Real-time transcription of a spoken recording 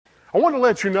I want to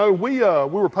let you know we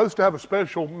were supposed to have a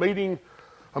special meeting,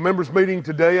 a members meeting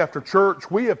today after church.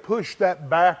 We have pushed that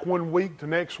back 1 week to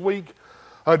next week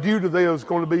due to there's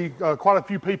going to be quite a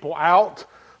few people out.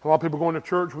 A lot of people going to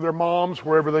church with their moms,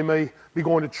 wherever they may be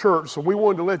going to church. So we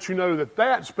wanted to let you know that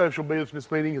that special business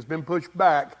meeting has been pushed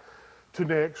back to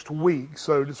next week.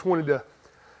 So just wanted to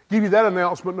give you that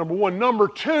announcement, number one. Number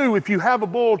two, if you have a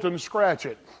bulletin, scratch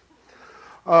it.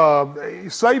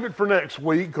 Save it for next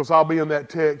week because I'll be in that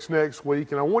text next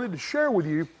week. And I wanted to share with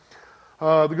you,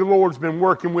 the good Lord's been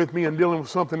working with me and dealing with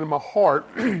something in my heart.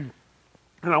 And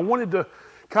I wanted to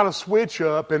kind of switch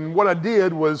up. And what I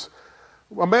did was,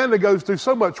 Amanda goes through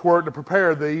so much work to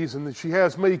prepare these, and she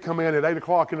has me come in at 8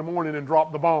 o'clock in the morning and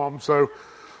drop the bomb. So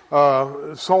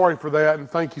sorry for that, and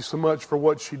thank you so much for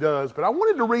what she does. But I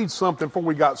wanted to read something before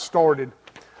we got started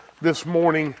this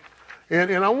morning,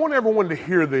 and I want everyone to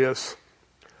hear this.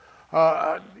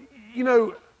 To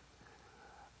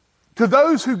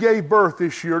those who gave birth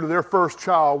this year to their first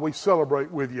child, we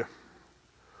celebrate with you.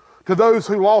 To those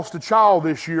who lost a child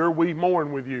this year, we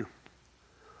mourn with you.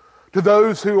 To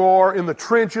those who are in the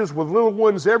trenches with little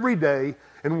ones every day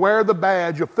and wear the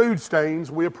badge of food stains,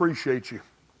 we appreciate you.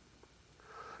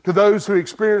 To those who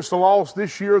experienced a loss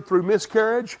this year through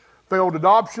miscarriage, failed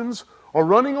adoptions, or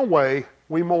running away,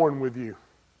 we mourn with you.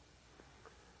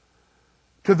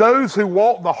 To those who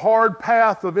walk the hard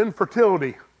path of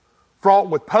infertility, fraught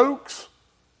with pokes,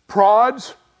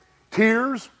 prods,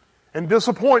 tears, and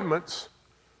disappointments,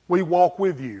 we walk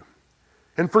with you.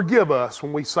 And forgive us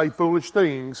when we say foolish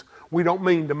things. We don't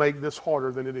mean to make this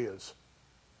harder than it is.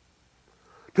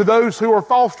 To those who are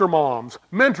foster moms,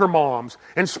 mentor moms,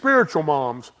 and spiritual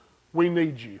moms, we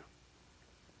need you.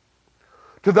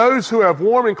 To those who have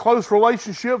warm and close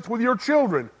relationships with your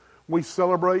children, we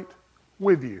celebrate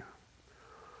with you.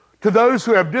 To those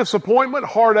who have disappointment,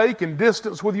 heartache, and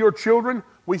distance with your children,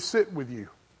 we sit with you.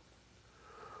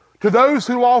 To those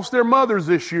who lost their mothers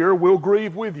this year, we'll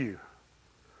grieve with you.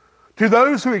 To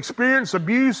those who experience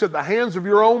abuse at the hands of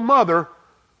your own mother,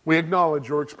 we acknowledge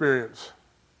your experience.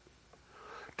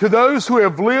 To those who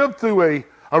have lived through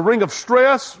a ring of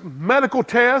stress, medical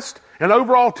test, and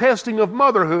overall testing of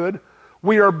motherhood,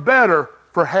 we are better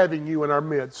for having you in our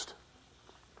midst.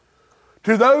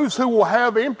 To those who will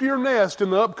have emptier nest in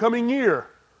the upcoming year,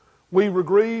 we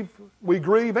grieve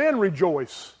and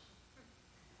rejoice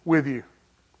with you.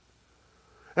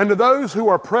 And to those who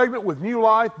are pregnant with new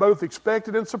life, both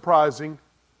expected and surprising,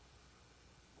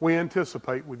 we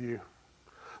anticipate with you.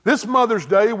 This Mother's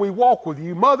Day, we walk with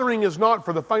you. Mothering is not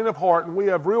for the faint of heart, and we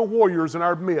have real warriors in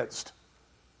our midst.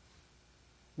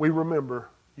 We remember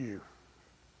you.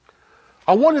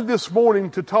 I wanted this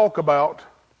morning to talk about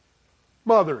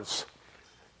mothers.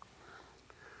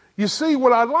 You see,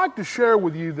 what I'd like to share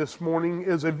with you this morning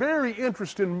is a very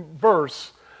interesting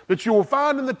verse that you will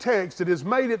find in the text that has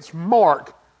made its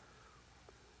mark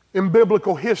in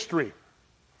biblical history.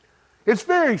 It's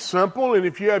very simple, and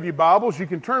if you have your Bibles, you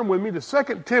can turn with me to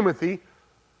 2 Timothy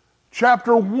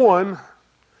chapter 1,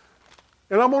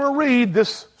 and I'm going to read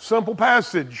this simple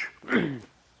passage.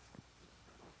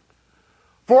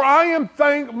 For I am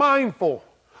mindful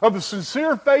of the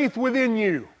sincere faith within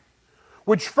you,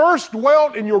 which first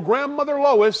dwelt in your grandmother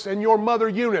Lois and your mother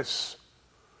Eunice,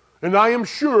 and I am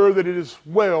sure that it is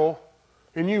well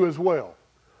in you as well.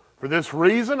 For this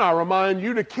reason, I remind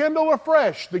you to kindle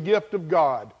afresh the gift of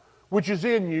God, which is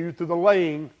in you through the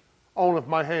laying on of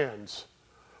my hands.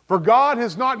 For God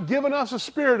has not given us a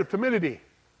spirit of timidity,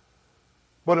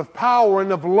 but of power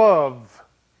and of love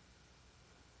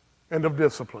and of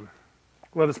discipline.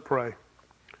 Let us pray.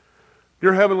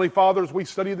 Dear Heavenly Father, as we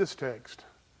study this text,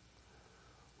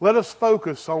 let us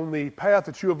focus on the path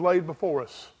that you have laid before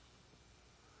us,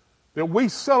 that we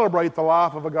celebrate the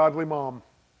life of a godly mom,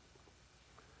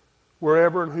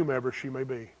 wherever and whomever she may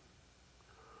be.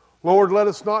 Lord, let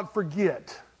us not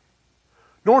forget,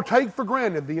 nor take for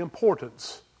granted the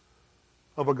importance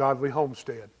of a godly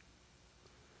homestead.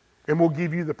 And we'll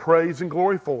give you the praise and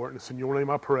glory for it. And it's in your name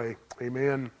I pray.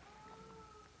 Amen.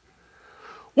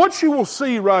 What you will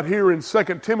see right here in 2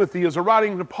 Timothy is a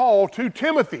writing to Paul to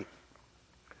Timothy.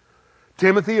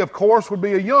 Timothy, of course, would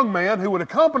be a young man who would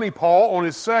accompany Paul on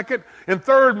his second and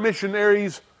third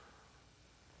missionaries'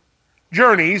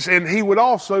 journeys, and he would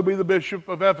also be the bishop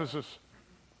of Ephesus.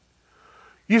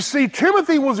 You see,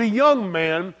 Timothy was a young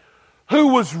man who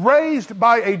was raised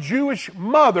by a Jewish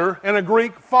mother and a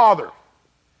Greek father.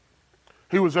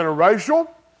 He was interracial.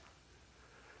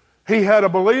 He had a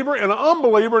believer and an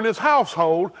unbeliever in his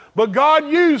household, but God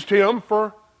used him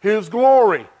for His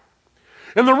glory.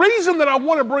 And the reason that I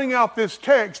want to bring out this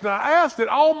text, and I ask that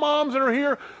all moms that are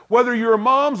here, whether you're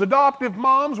moms, adoptive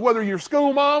moms, whether you're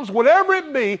school moms, whatever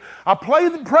it be, I pray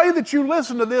that you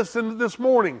listen to this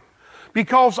morning,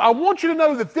 because I want you to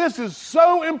know that this is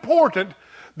so important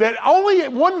that only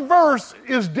one verse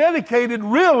is dedicated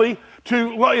really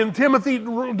in Timothy,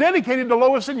 dedicated to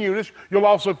Lois and Eunice. You'll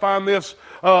also find this,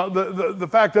 the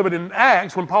fact of it in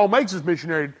Acts when Paul makes his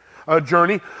missionary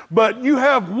journey. But you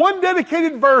have one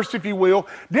dedicated verse, if you will,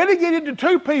 dedicated to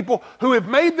two people who have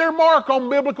made their mark on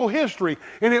biblical history.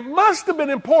 And it must have been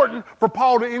important for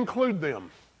Paul to include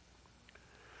them.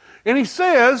 And he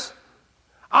says,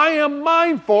 I am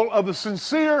mindful of the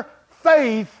sincere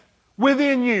faith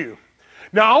within you.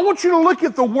 Now, I want you to look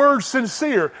at the word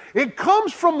sincere. It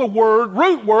comes from the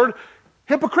root word,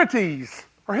 hypocrites,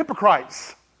 or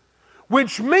hypocrites,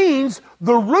 which means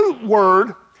the root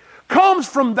word comes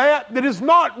from that is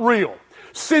not real.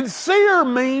 Sincere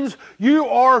means you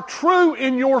are true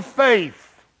in your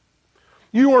faith.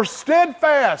 You are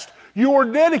steadfast. You are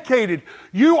dedicated.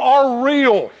 You are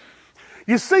real.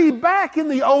 You see, back in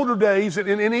the older days, and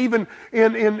even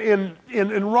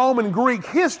in Roman Greek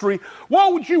history,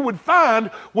 what you would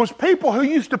find was people who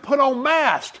used to put on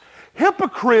masks.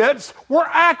 Hypocrites were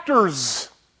actors.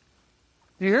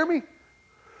 You hear me?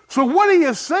 So what he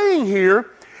is saying here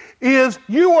is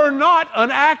you are not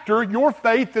an actor, your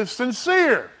faith is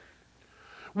sincere,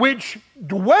 which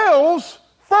dwells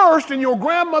first in your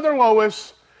grandmother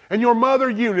Lois and your mother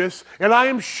Eunice, and I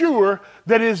am sure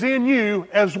that is in you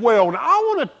as well. Now,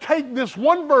 I want to take this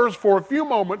one verse for a few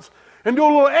moments and do a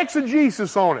little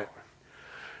exegesis on it.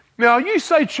 Now, you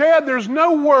say, Chad, there's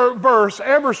no verse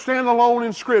ever stand alone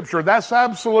in Scripture. That's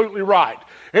absolutely right.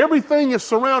 Everything is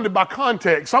surrounded by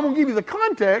context. So I'm going to give you the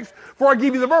context before I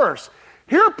give you the verse.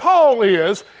 Here Paul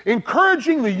is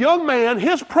encouraging the young man,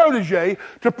 his protege,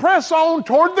 to press on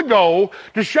toward the goal,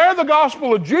 to share the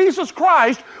gospel of Jesus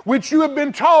Christ, which you have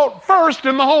been taught first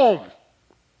in the home.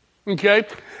 Okay?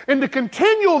 And to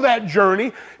continue that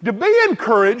journey, to be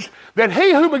encouraged that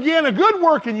he who began a good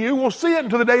work in you will see it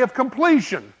unto the day of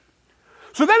completion.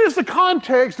 So that is the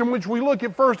context in which we look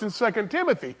at 1 and 2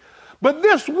 Timothy. But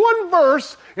this one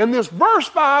verse, in this verse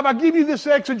 5, I give you this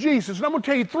exegesis. And I'm going to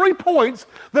tell you 3 points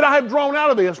that I have drawn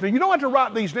out of this. Now, you don't have to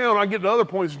write these down. I'll get to other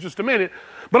points in just a minute.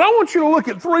 But I want you to look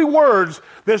at 3 words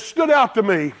that stood out to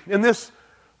me in this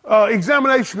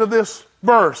examination of this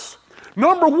verse.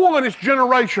 Number 1 is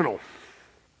generational.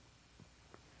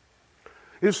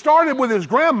 It started with his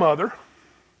grandmother,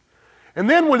 and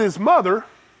then with his mother,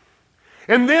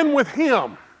 and then with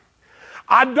him.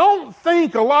 I don't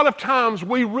think a lot of times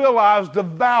we realize the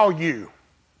value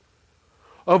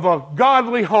of a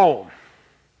godly home.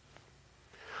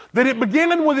 That it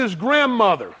began with his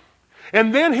grandmother,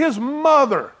 and then his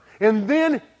mother, and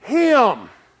then him.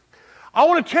 I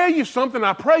want to tell you something.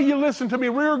 I pray you listen to me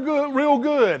real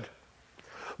good.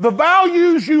 The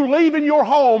values you leave in your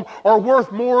home are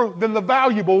worth more than the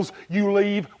valuables you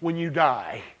leave when you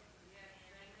die.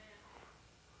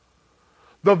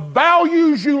 The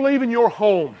values you leave in your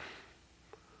home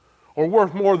are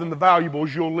worth more than the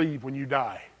valuables you'll leave when you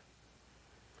die.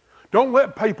 Don't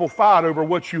let people fight over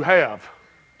what you have.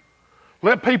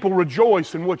 Let people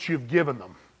rejoice in what you've given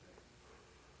them.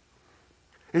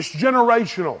 It's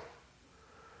generational.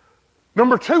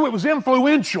 Number 2, it was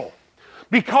influential.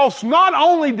 Because not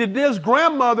only did his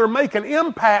grandmother make an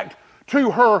impact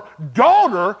to her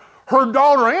daughter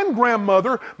and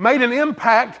grandmother made an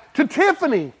impact to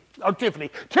Timothy.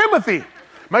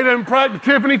 Made an impact to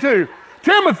Tiffany too.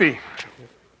 Timothy.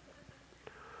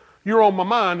 You're on my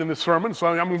mind in this sermon, so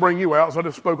I'm going to bring you out, so I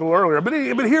just spoke a little earlier. But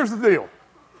here's the deal.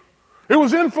 It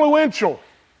was influential.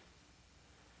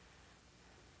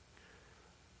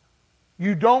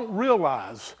 You don't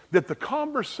realize that the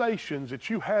conversations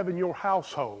that you have in your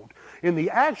household and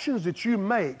the actions that you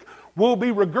make will be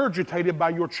regurgitated by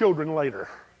your children later.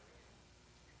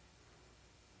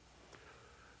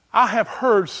 I have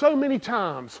heard so many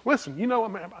times, listen, you know,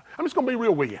 I'm just going to be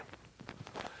real with you.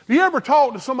 Have you ever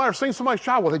talked to somebody or seen somebody's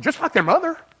child? Well, they're just like their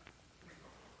mother.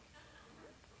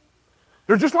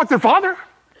 They're just like their father.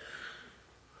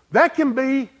 That can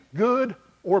be good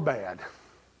or bad.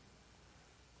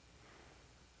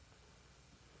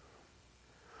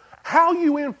 How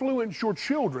you influence your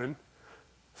children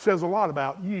says a lot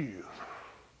about you.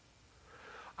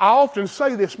 I often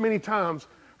say this many times.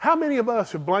 How many of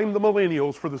us have blamed the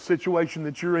millennials for the situation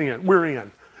that we're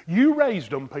in? You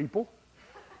raised them, people.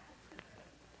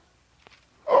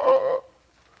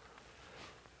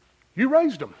 You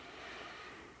raised them.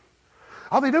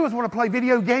 All they do is want to play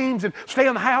video games and stay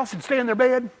in the house and stay in their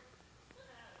bed.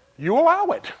 You allow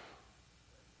it.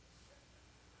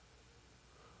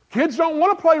 Kids don't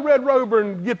want to play Red Rover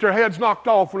and get their heads knocked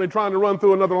off when they're trying to run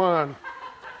through another line.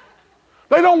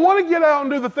 They don't want to get out and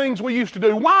do the things we used to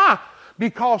do. Why?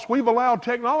 Because we've allowed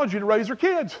technology to raise our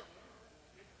kids.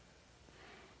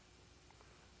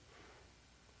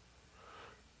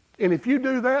 And if you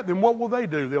do that, then what will they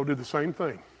do? They'll do the same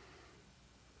thing.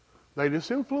 They just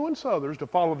influence others to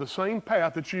follow the same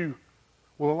path that you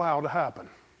will allow to happen.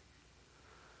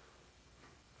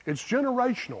 It's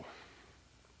generational.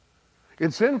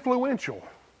 It's influential.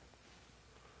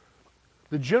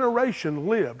 The generation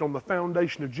lived on the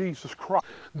foundation of Jesus Christ.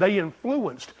 They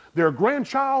influenced their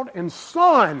grandchild and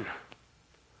son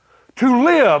to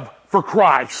live for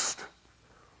Christ.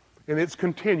 And it's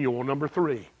continual. Number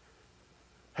 3,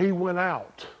 he went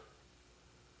out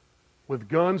with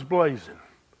guns blazing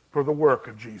for the work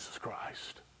of Jesus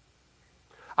Christ.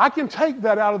 I can take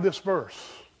that out of this verse.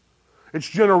 It's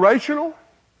generational,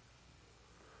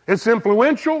 it's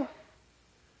influential,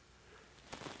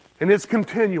 and it's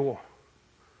continual.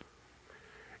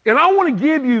 And I want to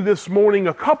give you this morning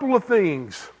a couple of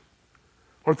things,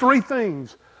 or 3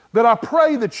 things, that I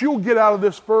pray that you'll get out of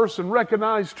this verse and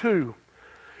recognize too.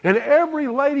 And every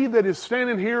lady that is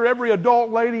standing here, every adult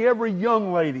lady, every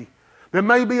young lady that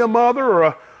may be a mother or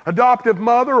an adoptive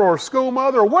mother or a school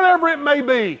mother or whatever it may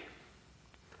be,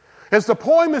 as the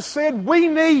poem has said, we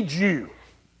need you.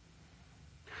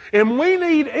 And we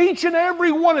need each and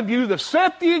every one of you to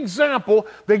set the example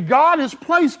that God has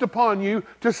placed upon you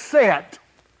to set.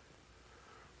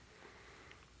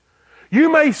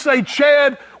 You may say,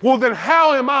 Chad, well then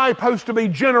how am I supposed to be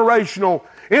generational,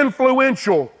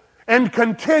 influential, and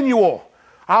continual?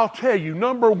 I'll tell you,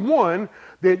 number 1,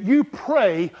 that you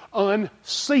pray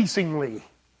unceasingly.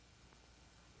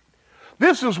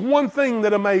 This is one thing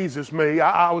that amazes me.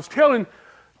 I was telling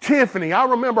Tiffany, I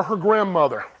remember her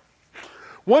grandmother.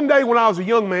 One day when I was a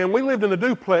young man, we lived in a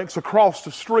duplex across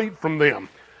the street from them.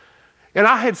 And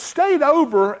I had stayed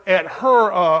over at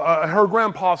her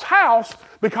grandpa's house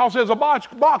because there's a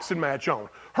boxing match on.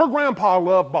 Her grandpa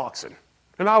loved boxing,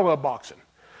 and I love boxing.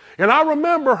 And I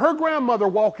remember her grandmother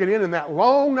walking in that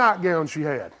long nightgown she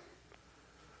had.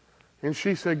 And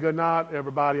she said, good night,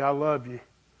 everybody, I love you.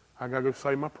 I got to go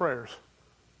say my prayers.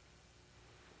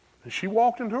 And she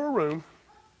walked into her room,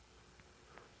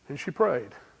 and she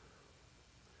prayed.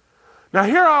 Now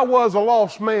here I was, a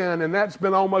lost man, and that's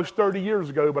been almost 30 years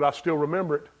ago, but I still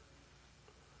remember it.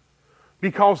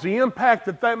 Because the impact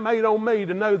that made on me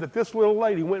to know that this little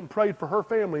lady went and prayed for her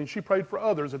family, and she prayed for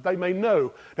others that they may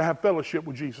know to have fellowship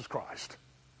with Jesus Christ.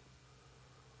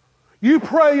 You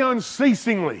pray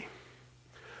unceasingly.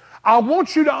 I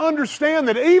want you to understand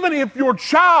that even if your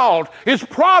child is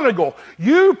prodigal,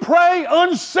 you pray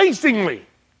unceasingly.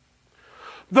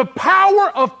 The power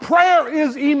of prayer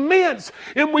is immense,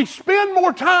 and we spend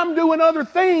more time doing other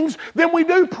things than we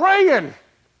do praying.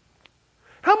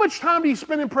 How much time do you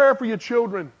spend in prayer for your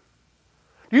children?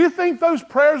 Do you think those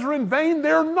prayers are in vain?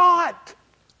 They're not.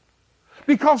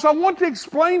 Because I want to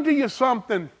explain to you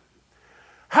something.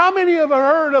 How many have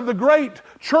heard of the great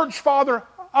church father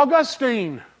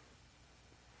Augustine?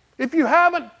 If you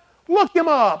haven't, look him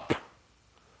up.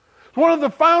 One of the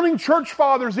founding church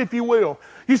fathers, if you will.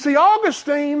 You see,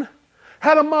 Augustine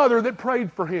had a mother that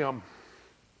prayed for him.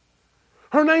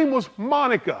 Her name was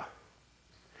Monica.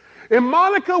 And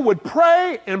Monica would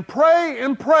pray and pray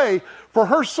and pray for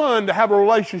her son to have a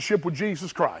relationship with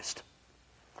Jesus Christ.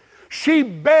 She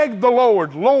begged the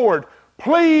Lord, Lord,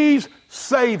 please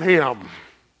save him.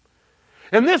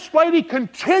 And this lady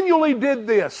continually did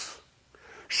this.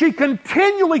 She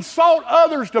continually sought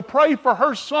others to pray for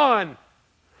her son,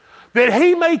 that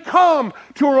he may come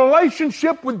to a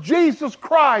relationship with Jesus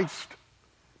Christ.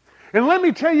 And let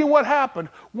me tell you what happened.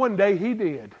 One day he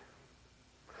did.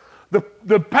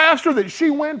 The pastor that she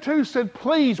went to said,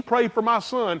 please pray for my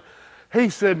son. He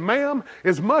said, ma'am,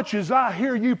 as much as I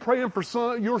hear you praying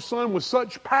for your son with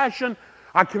such passion,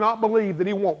 I cannot believe that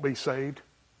he won't be saved.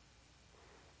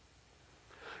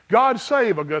 God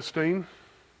save Augustine.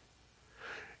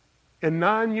 And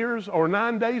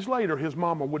 9 days later, his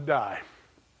mama would die.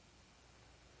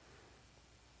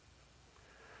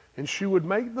 And she would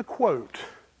make the quote,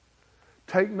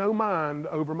 take no mind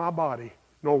over my body,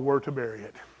 nor where to bury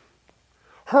it.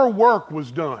 Her work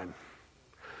was done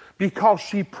because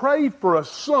she prayed for a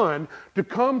son to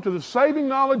come to the saving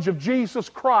knowledge of Jesus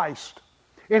Christ.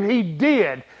 And he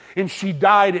did, and she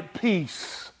died at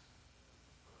peace.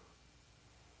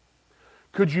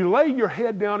 Could you lay your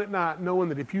head down at night knowing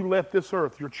that if you left this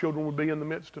earth, your children would be in the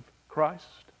midst of Christ?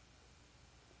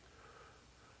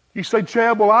 You say,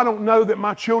 Chad, well, I don't know that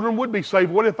my children would be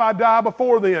saved. What if I die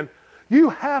before then? You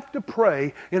have to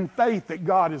pray in faith that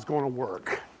God is going to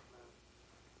work.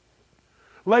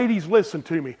 Ladies, listen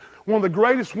to me. One of the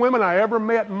greatest women I ever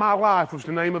met in my life was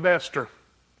the name of Esther.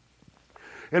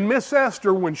 And Miss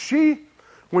Esther, when she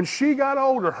got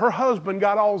older, her husband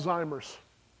got Alzheimer's.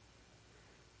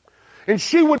 And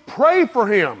she would pray for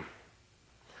him.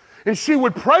 And she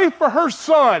would pray for her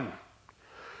son.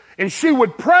 And she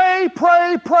would pray.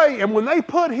 And when they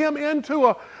put him into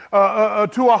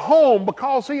a home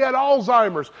because he had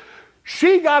Alzheimer's,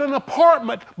 she got an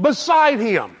apartment beside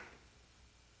him.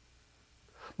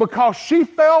 Because she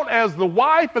felt as the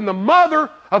wife and the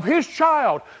mother of his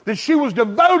child that she was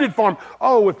devoted for him.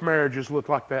 Oh, if marriages looked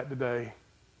like that today.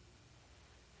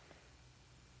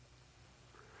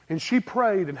 And she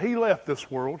prayed, and he left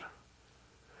this world.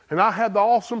 And I had the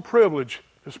awesome privilege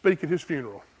to speak at his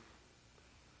funeral.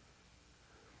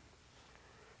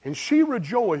 And she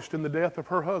rejoiced in the death of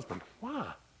her husband.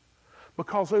 Why?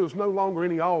 Because there was no longer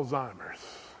any Alzheimer's.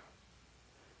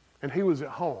 And he was at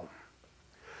home.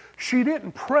 She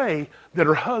didn't pray that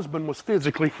her husband was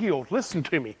physically healed. Listen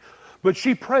to me. But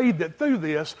she prayed that through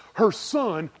this, her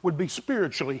son would be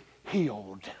spiritually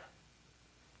healed.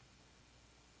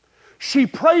 She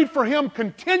prayed for him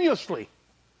continuously.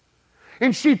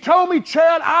 And she told me,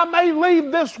 Chad, I may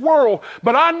leave this world,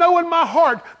 but I know in my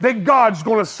heart that God's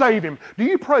going to save him. Do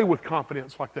you pray with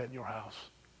confidence like that in your house?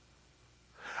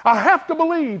 I have to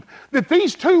believe that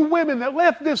these two women that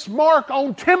left this mark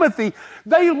on Timothy,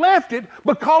 they left it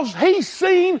because he's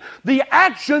seen the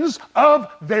actions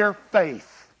of their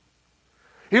faith.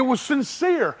 It was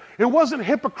sincere. It wasn't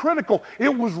hypocritical.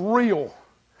 It was real.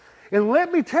 And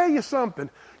let me tell you something.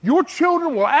 Your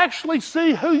children will actually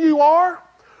see who you are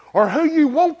or who you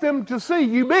want them to see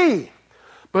you be.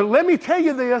 But let me tell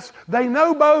you this, they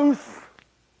know both.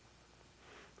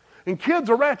 And kids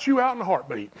will rat you out in a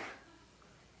heartbeat.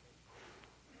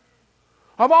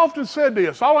 I've often said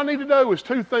this, all I need to do is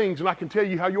two things and I can tell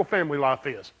you how your family life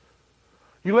is.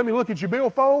 You let me look at your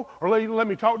billfold or let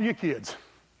me talk to your kids.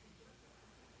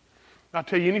 I'll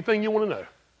tell you anything you want to know.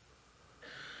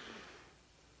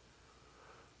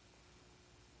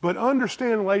 But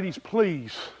understand, ladies,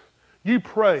 please, you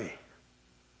pray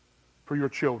for your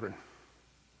children.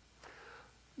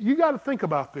 You got to think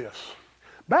about this.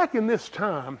 Back in this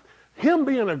time, him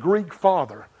being a Greek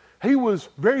father, he was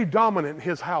very dominant in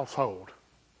his household.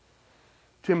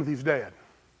 Timothy's dad.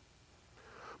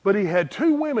 But he had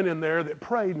two women in there that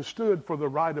prayed and stood for the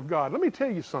right of God. Let me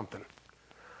tell you something.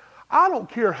 I don't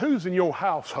care who's in your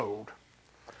household.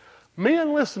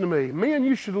 Men, listen to me. Men,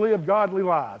 you should live godly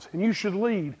lives, and you should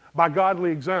lead by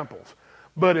godly examples.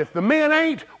 But if the men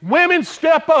ain't, women,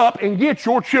 step up and get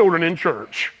your children in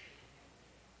church.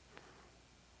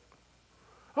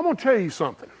 I'm going to tell you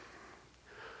something.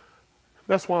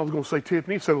 That's why I was going to say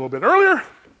Tiffany said a little bit earlier.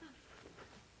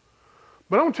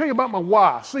 But I'm going to tell you about my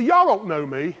wife. See, y'all don't know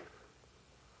me.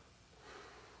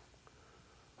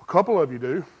 A couple of you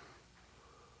do.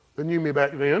 They knew me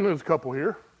back then. There's a couple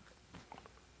here.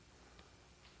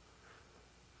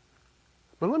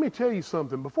 But let me tell you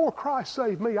something. Before Christ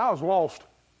saved me, I was lost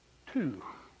too.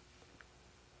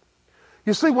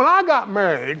 You see, when I got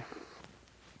married,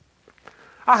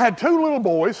 I had two little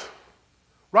boys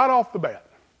right off the bat.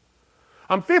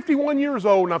 I'm 51 years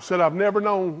old, and I've said I've never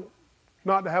known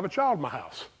not to have a child in my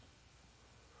house.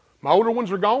 My older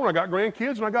ones are gone. I got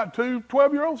grandkids, and I got two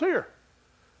 12-year-olds here.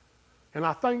 And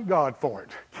I thank God for it.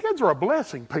 Kids are a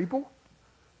blessing, people.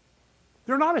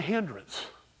 They're not a hindrance.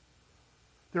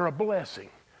 They're a blessing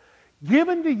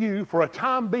given to you for a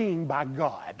time being by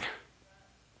God.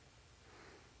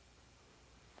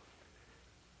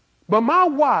 But my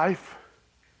wife,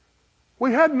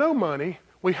 we had no money.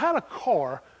 We had a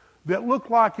car that looked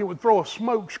like it would throw a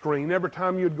smoke screen every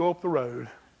time you'd go up the road.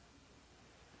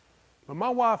 But my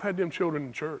wife had them children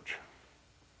in church.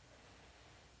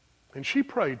 And she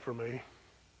prayed for me.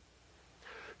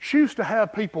 She used to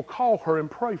have people call her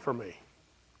and pray for me.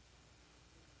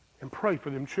 And pray for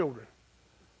them children.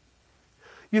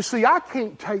 You see, I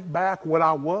can't take back what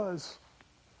I was.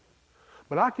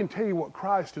 But I can tell you what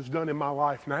Christ has done in my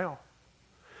life now.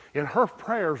 And her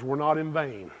prayers were not in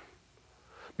vain.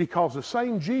 Because the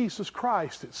same Jesus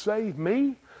Christ that saved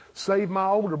me, saved my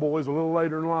older boys a little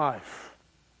later in life.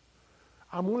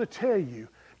 I'm going to tell you,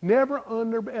 never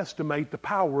underestimate the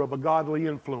power of a godly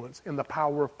influence and the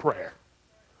power of prayer.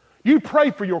 You pray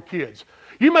for your kids.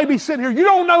 You may be sitting here, you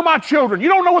don't know my children. You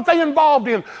don't know what they're involved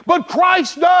in. But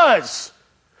Christ does.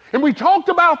 And we talked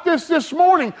about this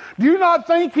morning. Do you not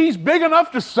think He's big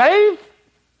enough to save?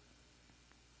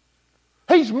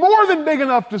 He's more than big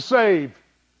enough to save.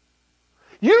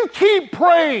 You keep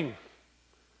praying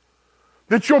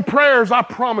that your prayers, I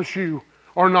promise you,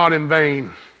 are not in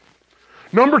vain.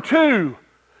 Number two,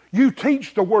 You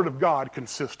teach the Word of God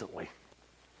consistently.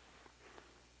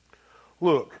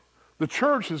 Look, the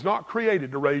church is not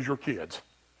created to raise your kids.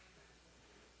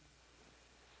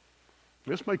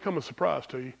 This may come as a surprise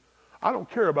to you. I don't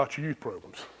care about your youth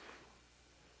programs.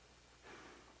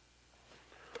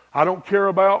 I don't care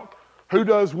about who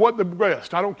does what the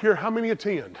best. I don't care how many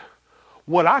attend.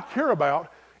 What I care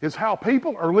about is how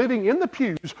people are living in the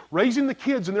pews, raising the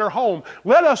kids in their home.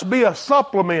 Let us be a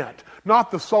supplement, not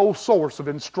the sole source of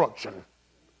instruction.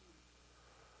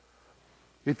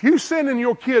 If you're sending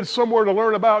your kids somewhere to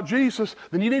learn about Jesus,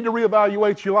 then you need to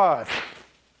reevaluate your life.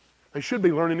 They should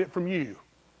be learning it from you.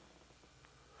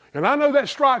 And I know that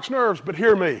strikes nerves, but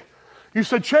hear me. You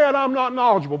said, Chad, I'm not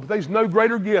knowledgeable, but there's no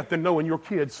greater gift than knowing your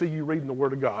kids see you reading the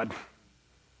Word of God.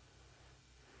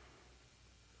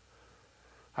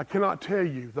 I cannot tell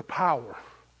you the power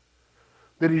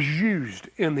that is used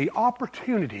in the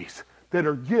opportunities that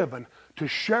are given to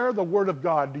share the Word of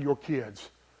God to your kids.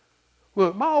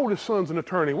 Look, my oldest son's an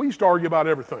attorney. We used to argue about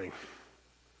everything,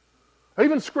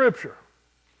 even Scripture.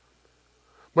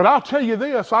 But I'll tell you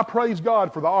this, I praise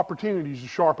God for the opportunities to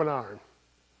sharpen iron.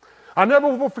 I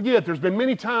never will forget, there's been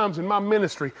many times in my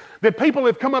ministry that people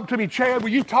have come up to me, Chad, will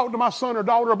you talk to my son or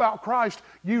daughter about Christ?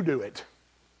 You do it.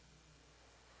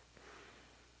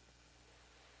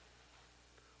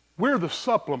 We're the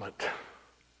supplement.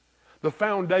 The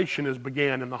foundation is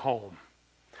began in the home.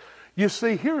 You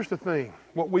see, here's the thing,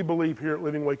 what we believe here at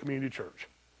Living Way Community Church.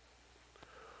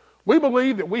 We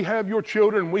believe that we have your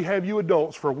children and we have you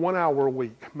adults for 1 hour a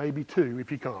week, maybe 2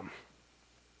 if you come.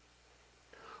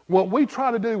 What we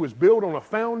try to do is build on a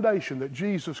foundation that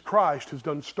Jesus Christ has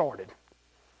done started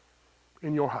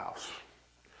in your house.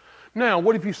 Now,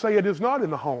 what if you say it is not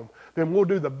in the home? Then we'll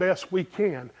do the best we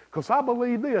can, because I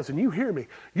believe this, and you hear me.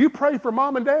 You pray for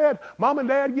mom and dad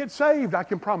get saved, I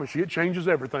can promise you it changes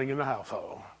everything in the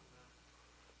household.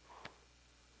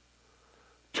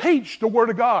 Teach the Word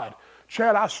of God.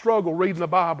 Chad, I struggle reading the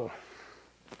Bible.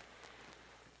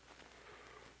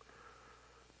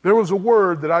 There was a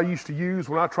word that I used to use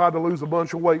when I tried to lose a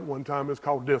bunch of weight one time. It's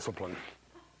called discipline.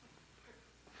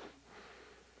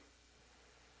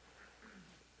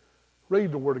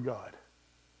 Read the Word of God.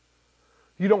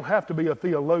 You don't have to be a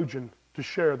theologian to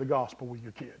share the gospel with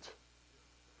your kids.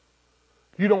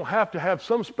 You don't have to have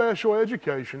some special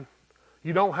education.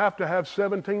 You don't have to have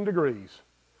 17 degrees.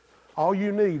 All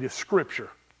you need is Scripture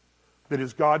that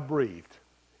is God-breathed,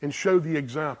 and show the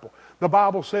example. The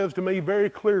Bible says to me very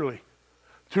clearly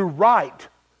to write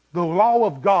the law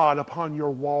of God upon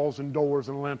your walls and doors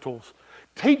and lintels.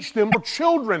 Teach them for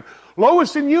children.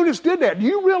 Lois and Eunice did that. Do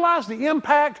you realize the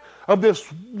impact of this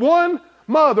one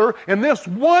mother and this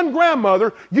one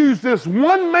grandmother used this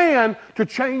one man to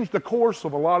change the course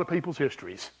of a lot of people's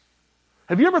histories?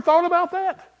 Have you ever thought about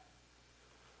that?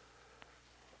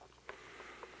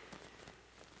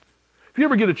 If you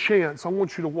ever get a chance, I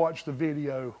want you to watch the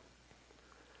video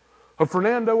of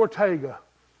Fernando Ortega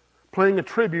playing a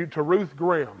tribute to Ruth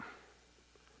Graham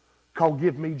called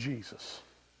Give Me Jesus.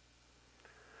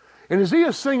 And as he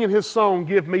is singing his song,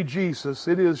 Give Me Jesus,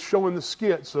 it is showing the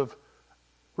skits of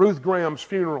Ruth Graham's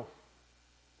funeral.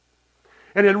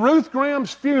 And in Ruth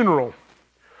Graham's funeral,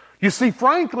 you see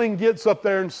Franklin gets up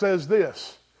there and says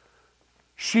this,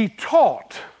 she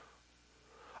taught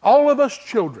all of us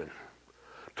children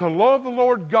to love the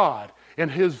Lord God and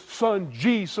His Son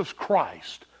Jesus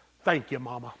Christ. Thank you,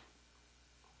 Mama.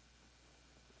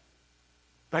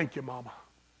 Thank you, Mama.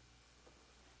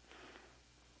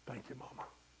 Thank you, Mama.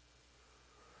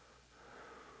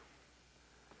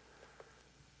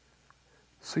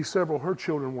 See, several of her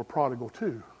children were prodigal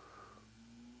too.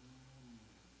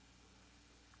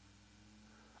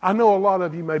 I know a lot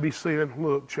of you may be saying,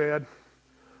 look, Chad,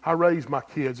 I raised my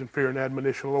kids in fear and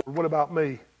admonition of the Lord. What about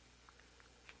me?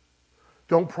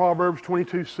 Don't Proverbs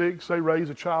 22:6 say, raise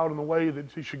a child in the way that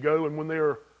he should go, and when they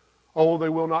are old, they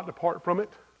will not depart from it?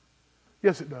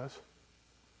 Yes, it does.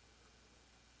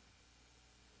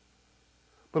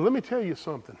 But let me tell you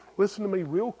something. Listen to me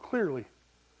real clearly,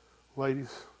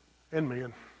 ladies and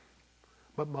men,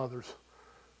 but mothers.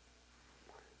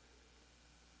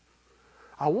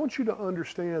 I want you to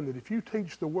understand that if you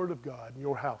teach the Word of God in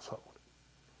your household,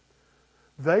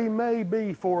 they may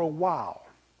be for a while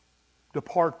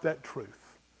depart that truth,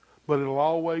 but it'll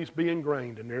always be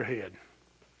ingrained in their head.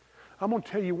 I'm going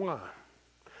to tell you why.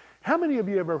 How many of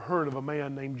you ever heard of a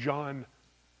man named John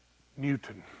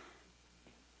Newton?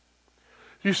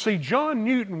 You see, John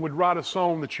Newton would write a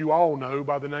song that you all know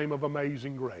by the name of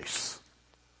Amazing Grace,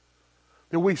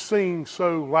 that we sing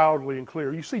so loudly and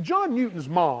clear. You see, John Newton's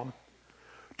mom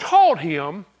taught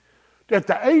him at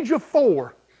the age of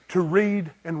 4 to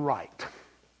read and write.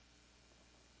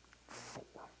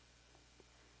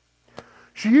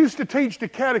 She used to teach the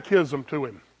catechism to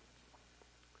him.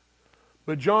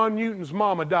 But John Newton's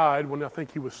mama died when I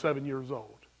think he was 7 years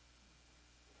old.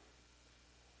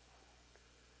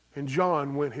 And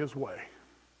John went his way.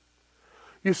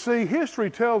 You see,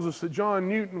 history tells us that John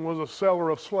Newton was a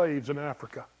seller of slaves in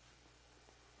Africa.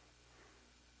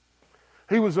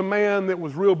 He was a man that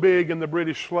was real big in the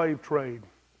British slave trade.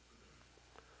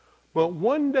 But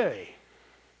one day,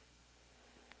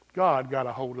 God got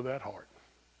a hold of that heart.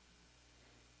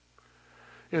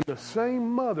 And the same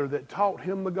mother that taught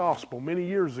him the gospel many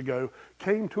years ago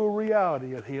came to a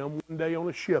reality at him one day on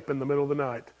a ship in the middle of the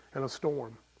night in a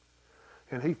storm.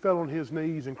 And he fell on his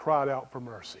knees and cried out for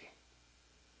mercy.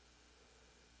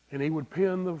 And he would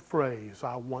pen the phrase,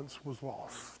 I once was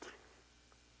lost,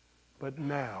 but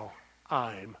now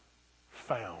I'm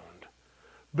found.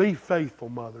 Be faithful,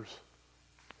 mothers.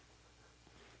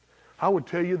 I would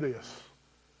tell you this.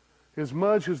 As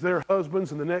much as their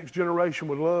husbands and the next generation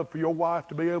would love for your wife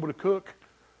to be able to cook,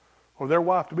 or their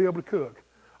wife to be able to cook,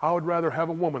 I would rather have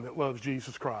a woman that loves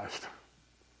Jesus Christ.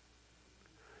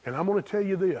 And I'm going to tell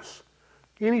you this.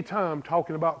 Anytime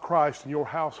talking about Christ in your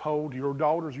household, your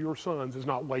daughters, your sons, is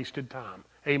not wasted time.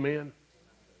 Amen?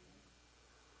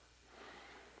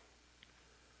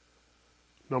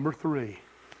 Number 3.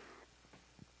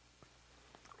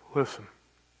 Listen.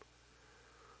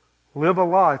 Live a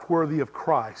life worthy of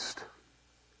Christ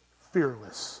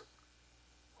fearlessly.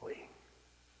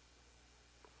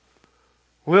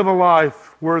 Live a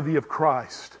life worthy of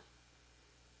Christ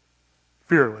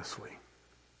fearlessly.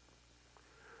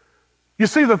 You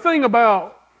see, the thing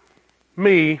about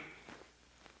me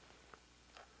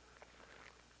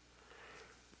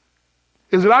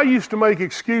is that I used to make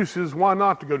excuses why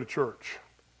not to go to church,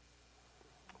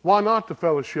 why not to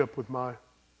fellowship with my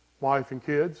wife and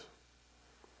kids.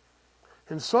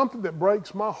 And something that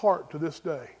breaks my heart to this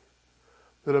day,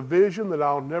 that a vision that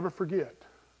I'll never forget,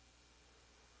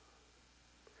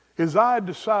 is I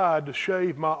decided to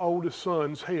shave my oldest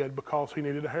son's head because he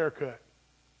needed a haircut.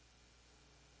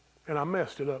 And I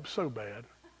messed it up so bad.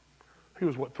 He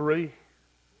was what, 3?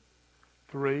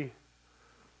 3.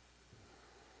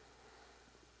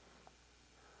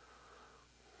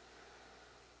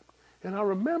 And I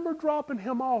remember dropping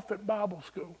him off at Bible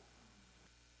school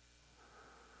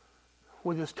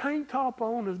with his tank top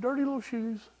on, his dirty little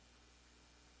shoes,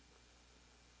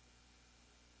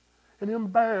 and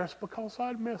embarrassed because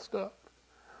I'd messed up.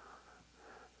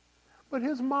 But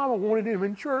his mama wanted him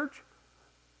in church.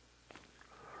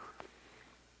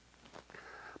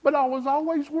 But I was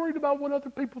always worried about what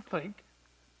other people think.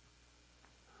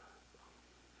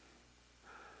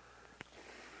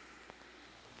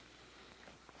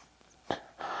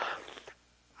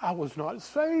 I was not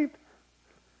saved.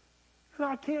 And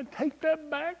I can't take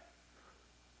that back.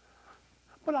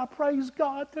 But I praise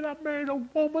God that I married a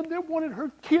woman that wanted her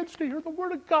kids to hear the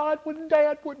Word of God when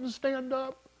Dad wouldn't stand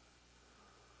up.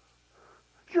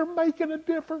 You're making a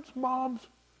difference, moms.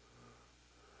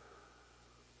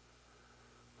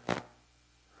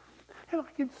 And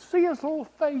I can see his little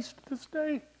face to this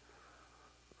day.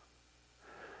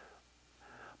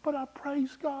 But I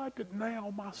praise God that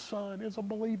now my son is a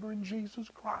believer in Jesus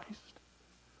Christ.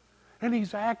 And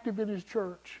he's active in his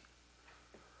church.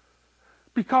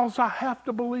 Because I have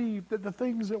to believe that the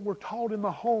things that were taught in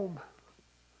the home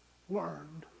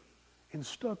learned and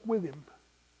stuck with him.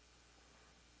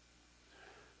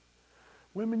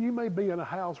 Women, you may be in a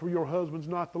house where your husband's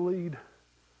not the lead.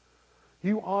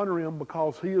 You honor him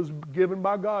because he is given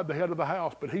by God the head of the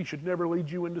house, but he should never lead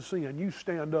you into sin. You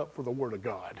stand up for the Word of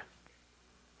God.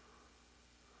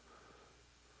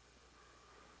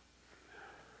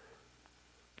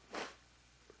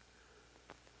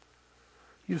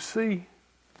 You see,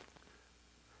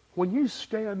 when you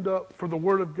stand up for the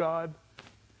Word of God,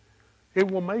 it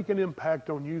will make an impact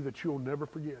on you that you'll never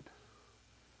forget.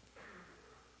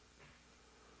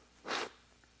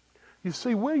 You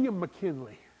see, William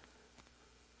McKinley,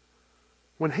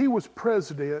 when he was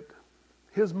president,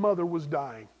 his mother was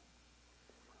dying.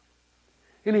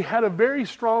 And he had a very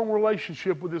strong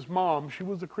relationship with his mom. She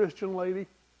was a Christian lady.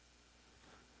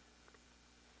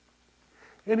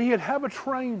 And he'd have a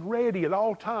train ready at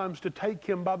all times to take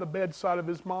him by the bedside of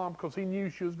his mom because he knew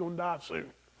she was going to die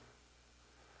soon.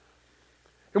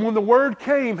 And when the word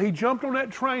came, he jumped on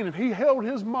that train and he held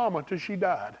his mama till she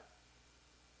died.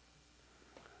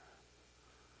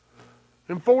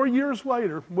 And 4 years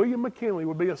later, William McKinley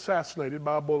would be assassinated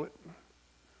by a bullet.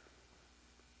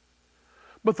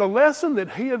 But the lesson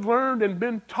that he had learned and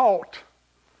been taught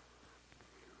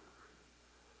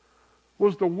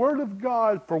was the Word of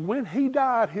God, for when he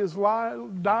died, his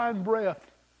dying breath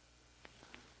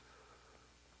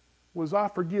was, I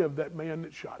forgive that man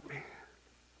that shot me.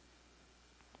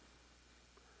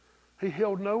 He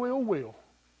held no ill will.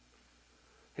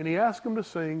 And he asked him to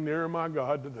sing, Nearer My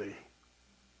God to Thee.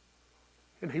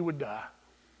 And he would die.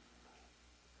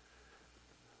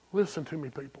 Listen to me,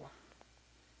 people.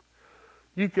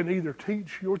 You can either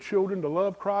teach your children to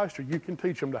love Christ or you can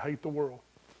teach them to hate the world.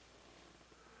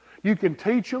 You can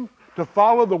teach them to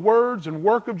follow the words and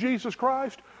work of Jesus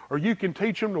Christ, or you can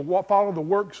teach them to follow the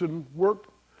world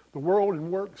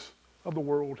and works of the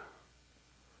world.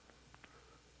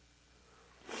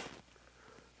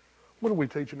 What are we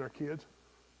teaching our kids?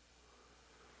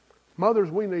 Mothers,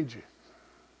 we need you.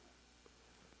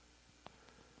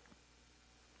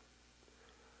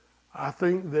 I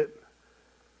think that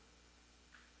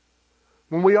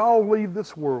when we all leave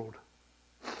this world,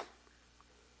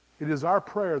 it is our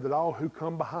prayer that all who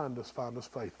come behind us find us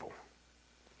faithful.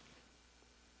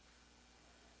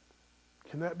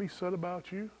 Can that be said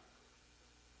about you?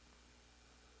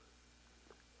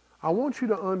 I want you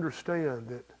to understand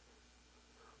that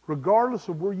regardless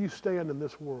of where you stand in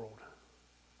this world,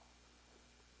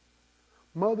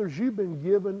 mothers, you've been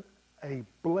given a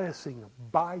blessing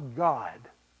by God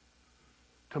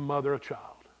to mother a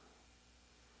child.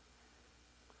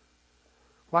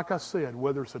 Like I said,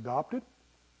 whether it's adopted,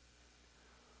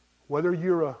 whether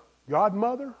you're a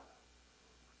godmother,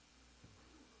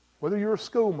 whether you're a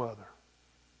school mother,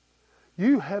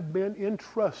 you have been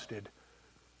entrusted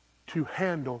to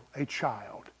handle a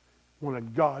child, one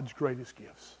of God's greatest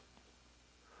gifts.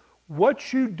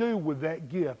 What you do with that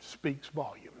gift speaks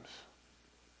volumes.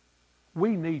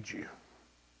 We need you.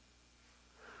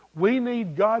 We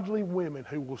need godly women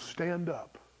who will stand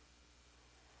up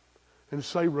and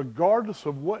say, regardless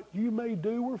of what you may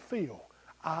do or feel,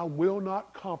 I will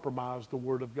not compromise the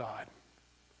Word of God.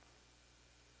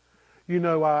 You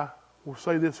know, I will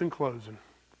say this in closing.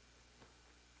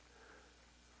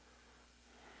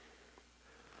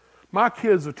 My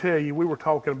kids will tell you, we were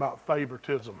talking about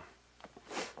favoritism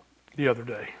the other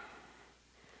day.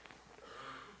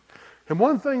 And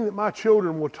one thing that my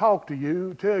children will tell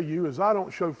you, is I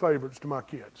don't show favorites to my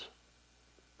kids.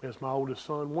 As my oldest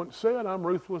son once said, I'm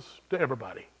ruthless to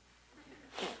everybody.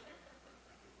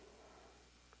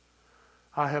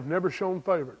 I have never shown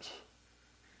favorites.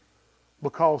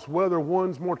 Because whether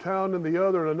one's more talented than the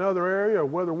other in another area, or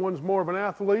whether one's more of an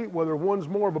athlete, whether one's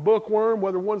more of a bookworm,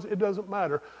 it doesn't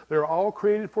matter. They're all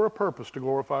created for a purpose to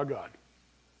glorify God.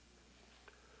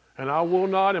 And I will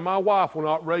not, and my wife will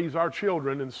not raise our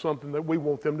children in something that we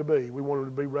want them to be. We want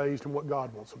them to be raised in what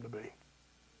God wants them to be.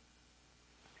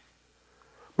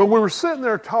 But we were sitting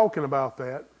there talking about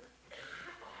that.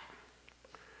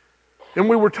 And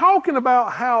we were talking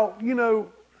about how,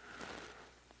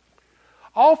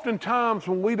 oftentimes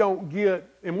when we don't get,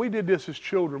 and we did this as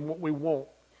children, what we want,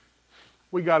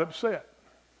 we got upset.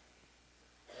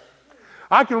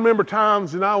 I can remember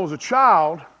times when I was a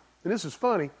child, and this is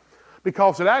funny,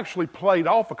 because it actually played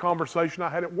off a conversation I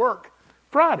had at work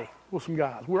Friday with some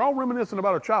guys. We're all reminiscing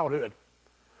about our childhood.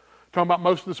 Talking about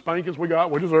most of the spankings we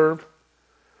deserved.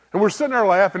 And we're sitting there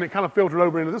laughing, it kind of filtered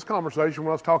over into this conversation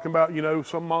when I was talking about,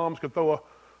 some moms could throw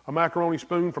a macaroni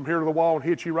spoon from here to the wall and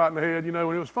hit you right in the head, and it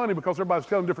was funny because everybody's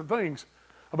telling different things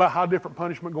about how different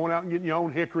punishment, going out and getting your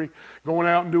own hickory, going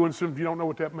out and doing some, if you don't know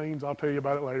what that means, I'll tell you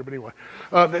about it later, but anyway.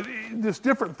 There's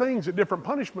different things that different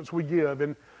punishments we give,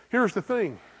 and here's the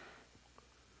thing.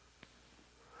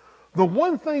 The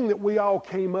one thing that we all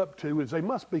came up to is there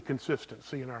must be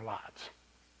consistency in our lives.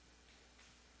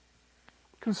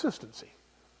 Consistency.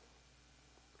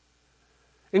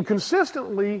 And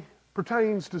consistently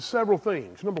pertains to several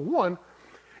things. Number one,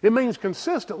 it means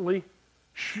consistently,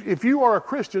 if you are a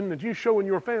Christian, that you show in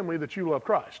your family that you love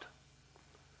Christ.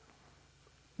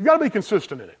 You've got to be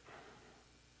consistent in it.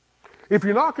 If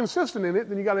you're not consistent in it,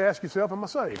 then you've got to ask yourself, am I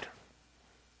saved?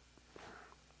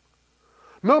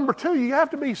 Number two, you have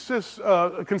to be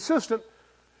consistent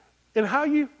in how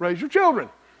you raise your children.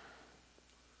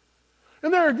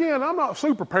 And there again, I'm not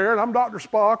super parent. I'm Dr.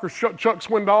 Spock or Chuck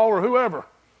Swindoll or whoever.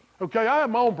 Okay, I have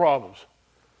my own problems.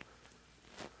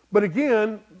 But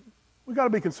again, we've got to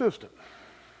be consistent.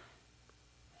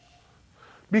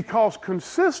 Because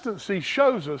consistency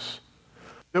shows us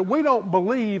that we don't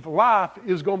believe life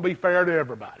is going to be fair to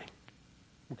everybody.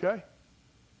 Okay?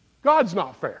 God's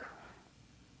not fair.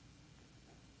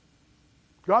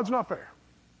 God's not fair.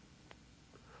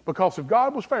 Because if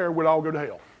God was fair, we'd all go to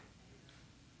hell.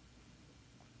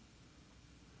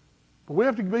 But we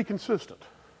have to be consistent.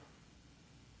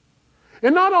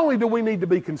 And not only do we need to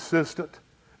be consistent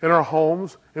in our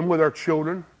homes and with our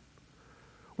children,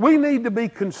 we need to be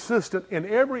consistent in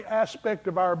every aspect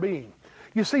of our being.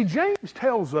 You see, James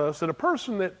tells us that a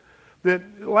person that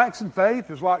that lacks in faith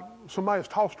is like somebody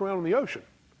that's tossed around in the ocean.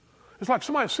 It's like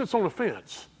somebody that sits on a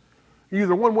fence,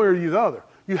 either one way or the other.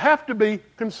 You have to be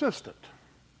consistent.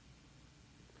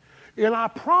 And I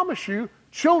promise you,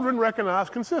 children recognize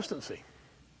consistency.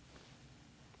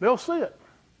 They'll see it.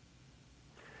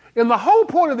 And the whole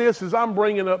point of this is I'm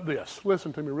bringing up this.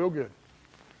 Listen to me real good.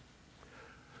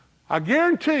 I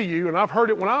guarantee you, and I've heard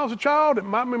it when I was a child, it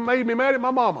might have made me mad at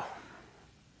my mama.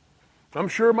 I'm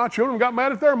sure my children got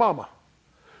mad at their mama.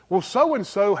 Well,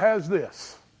 so-and-so has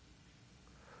this.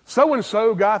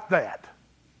 So-and-so got that.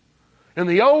 And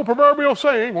the old proverbial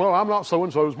saying, well, I'm not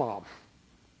so-and-so's mom.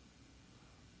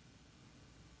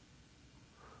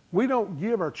 We don't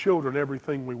give our children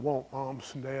everything we want,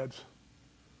 moms and dads.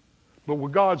 But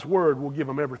with God's Word, we'll give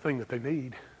them everything that they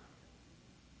need.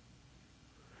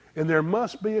 And there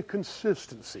must be a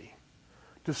consistency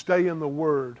to stay in the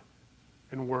Word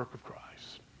and work of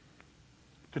Christ,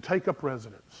 to take up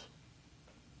residence.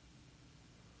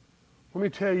 Let me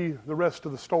tell you the rest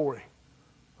of the story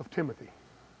of Timothy.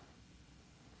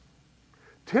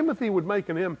 Timothy would make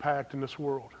an impact in this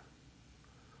world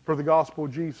for the gospel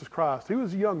of Jesus Christ. He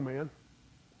was a young man.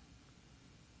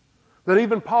 That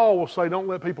even Paul will say, don't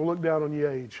let people look down on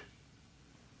your age.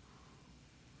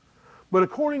 But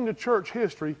according to church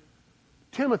history,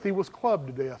 Timothy was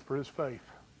clubbed to death for his faith.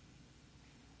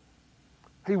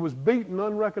 He was beaten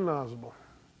unrecognizable.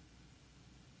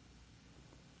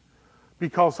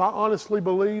 Because I honestly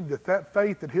believe that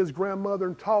faith that his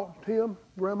grandmother taught him,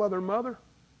 grandmother and mother,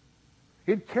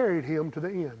 it carried him to the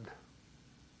end.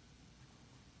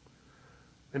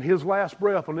 And his last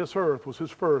breath on this earth was his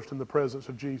first in the presence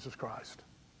of Jesus Christ.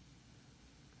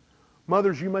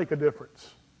 Mothers, you make a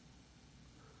difference.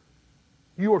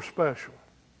 You are special.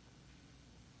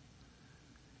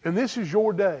 And this is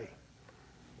your day.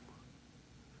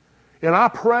 And I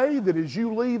pray that as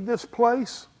you leave this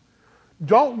place,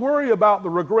 don't worry about the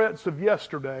regrets of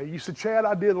yesterday. You said, Chad,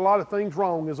 I did a lot of things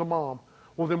wrong as a mom.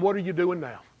 Well, then what are you doing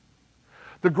now?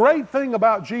 The great thing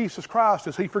about Jesus Christ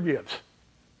is He forgives.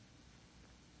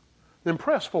 Then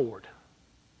press forward.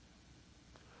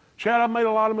 Chad, I've made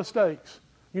a lot of mistakes.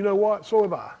 You know what? So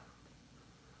have I.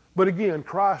 But again,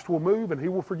 Christ will move and He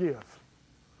will forgive.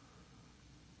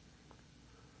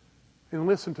 And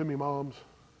listen to me, moms.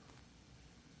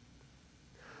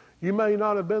 You may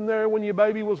not have been there when your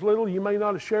baby was little. You may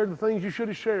not have shared the things you should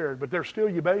have shared, but they're still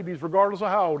your babies regardless of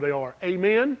how old they are.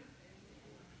 Amen?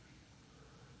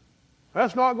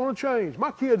 That's not going to change.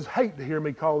 My kids hate to hear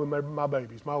me call them my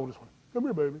babies, my oldest one. Come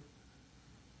here, baby.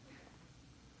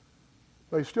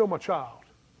 They're still my child.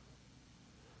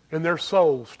 And their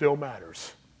soul still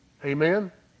matters. Amen?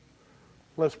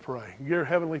 Let's pray. Dear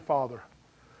Heavenly Father,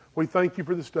 we thank You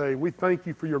for this day. We thank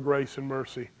You for Your grace and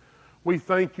mercy. We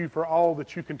thank You for all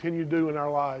that You continue to do in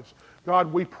our lives.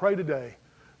 God, we pray today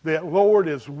that, Lord,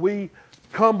 as we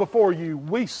come before You,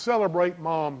 we celebrate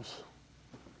moms.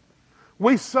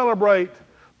 We celebrate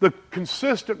the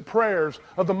consistent prayers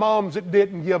of the moms that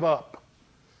didn't give up.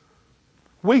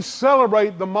 We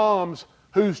celebrate the moms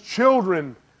whose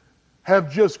children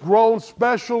have just grown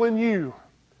special in You,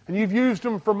 and You've used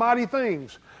them for mighty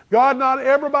things. God, not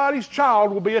everybody's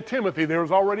child will be a Timothy.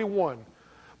 There's already one.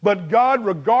 But God,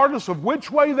 regardless of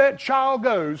which way that child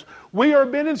goes, we are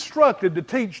being instructed to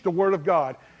teach the Word of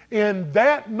God. And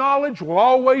that knowledge will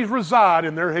always reside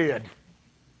in their head.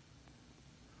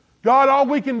 God, all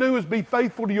we can do is be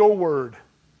faithful to Your Word.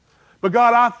 But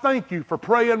God, I thank You for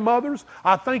praying mothers.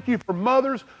 I thank You for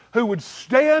mothers who would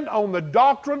stand on the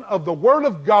doctrine of the Word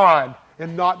of God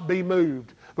and not be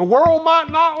moved. The world might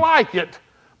not like it,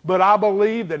 but I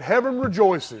believe that heaven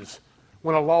rejoices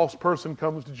when a lost person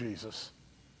comes to Jesus.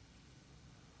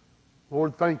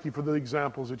 Lord, thank You for the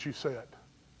examples that You set.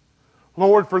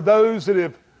 Lord, for those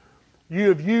that You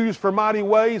have used for mighty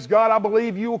ways, God, I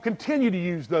believe You will continue to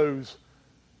use those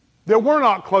that were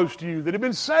not close to You, that have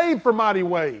been saved for mighty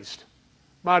ways.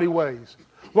 Mighty ways.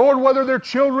 Lord, whether their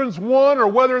children's 1 or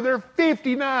whether they're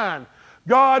 59,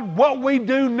 God, what we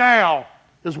do now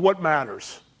is what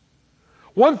matters.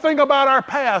 One thing about our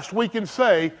past, we can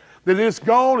say that it's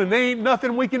gone and there ain't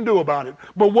nothing we can do about it.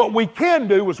 But what we can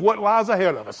do is what lies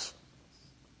ahead of us.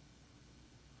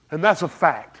 And that's a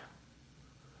fact.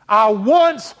 I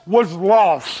once was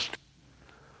lost,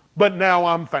 but now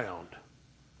I'm found.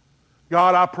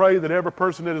 God, I pray that every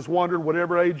person that has wandered,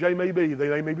 whatever age they may be,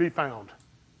 they may be found.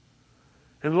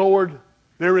 And Lord,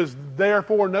 there is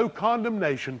therefore no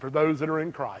condemnation for those that are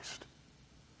in Christ.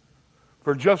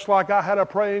 For just like I had a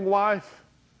praying wife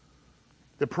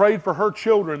that prayed for her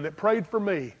children, that prayed for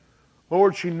me,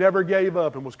 Lord, she never gave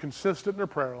up and was consistent in her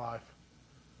prayer life.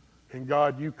 And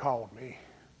God, You called me.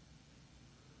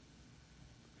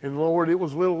 And Lord, it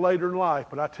was a little later in life,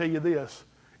 but I tell you this,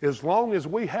 as long as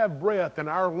we have breath in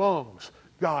our lungs,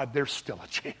 God, there's still a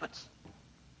chance.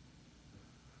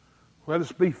 Let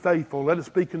us be faithful. Let us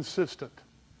be consistent.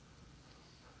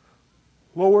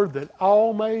 Lord, that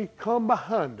all may come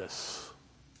behind us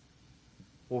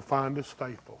will find us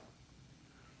faithful.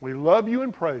 We love you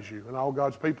and praise you. And all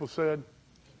God's people said,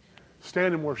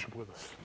 stand and worship with us.